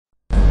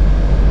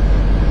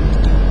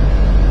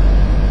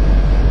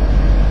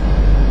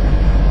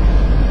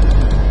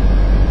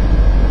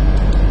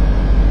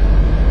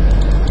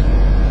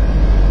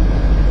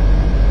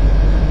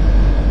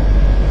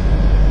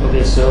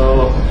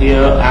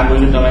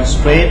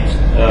demonstrate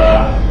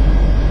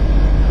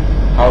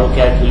how to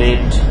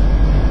calculate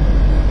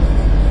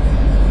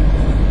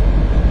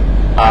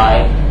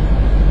I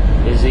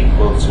is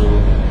equal to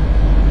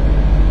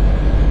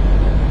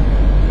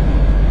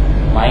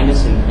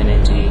minus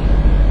infinity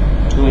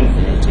to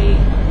infinity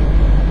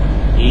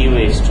e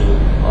raised to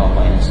power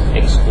minus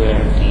x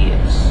squared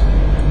dx.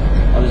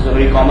 Now this is a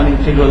very common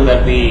integral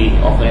that we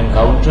often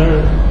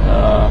encounter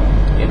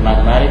in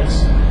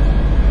mathematics.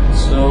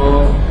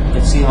 So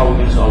let's see how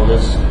we can solve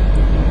this.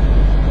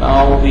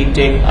 Now we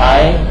take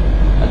I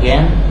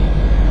again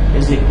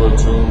is equal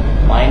to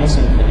minus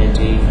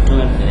infinity to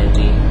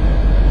infinity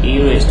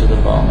e raised to the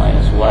power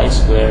minus y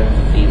squared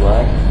dy.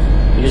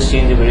 We just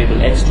change the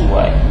variable x to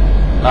y.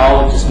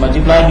 Now just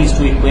multiply these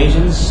two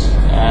equations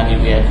and you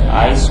get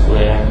I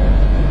squared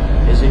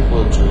is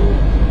equal to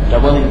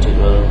double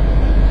integral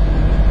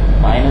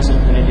minus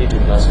infinity to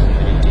plus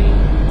infinity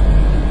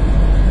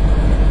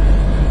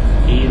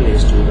e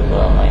raised to the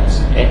power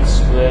minus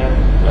x squared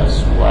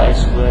plus y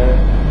squared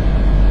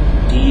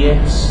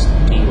dx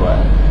dy.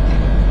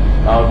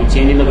 Now we'll be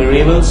changing the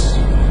variables.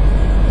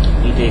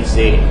 We take,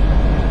 say,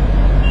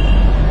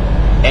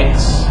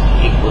 x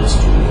equals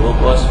to rho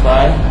cos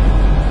phi,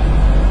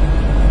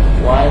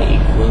 y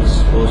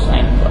equals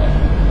cosine phi.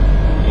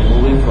 We're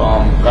moving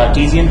from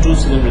Cartesian to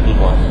cylindrical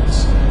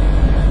coordinates.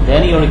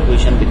 Then your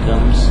equation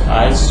becomes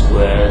I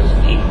squared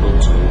equal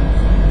to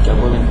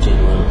double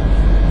integral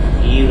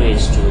e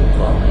raised to the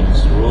power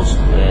minus rho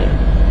squared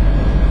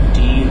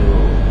d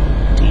rho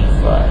d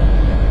phi.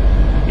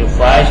 Your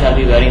phi shall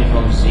be varying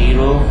from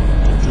 0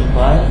 to 2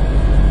 pi.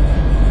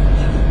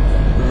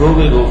 Rho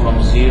will go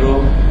from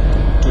 0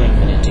 to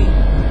infinity.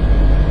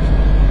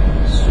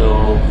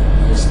 So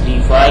this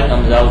d phi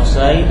comes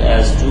outside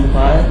as 2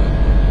 pi.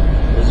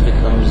 This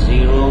becomes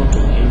 0 to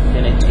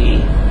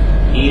infinity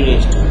e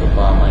raised to the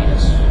power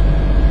minus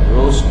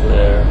rho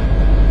square.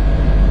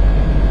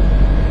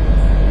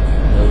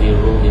 There will be a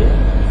rho here.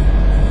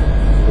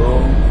 Rho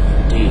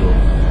d rho.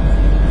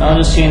 Now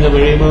just change the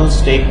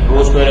variables. Take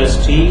rho square as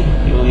t.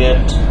 You will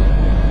get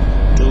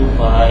 2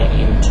 pi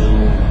into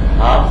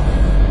half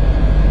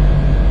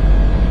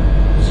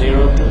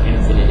 0 to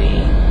infinity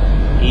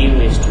e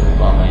raised to the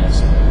power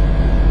minus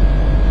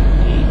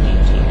d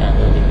dt, and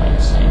there will be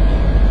minus sign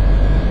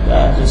here.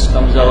 That just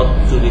comes out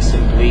to be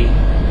simply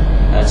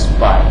as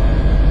pi.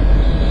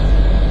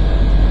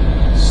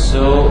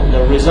 So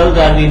the result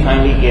that we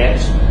finally get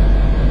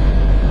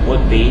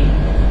would be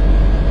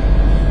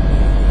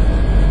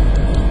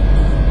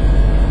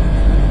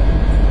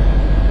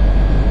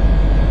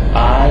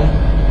I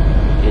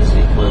is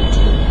equal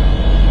to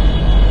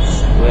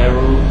square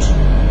root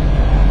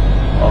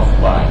of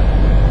pi.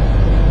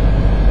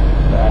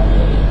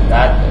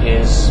 That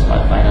is my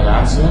final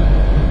answer.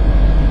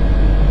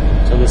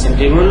 So this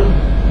integral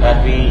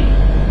that we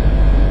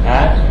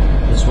had,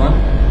 this one,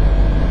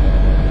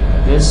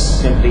 this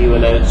simply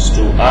evaluates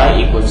to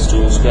I equals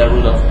to square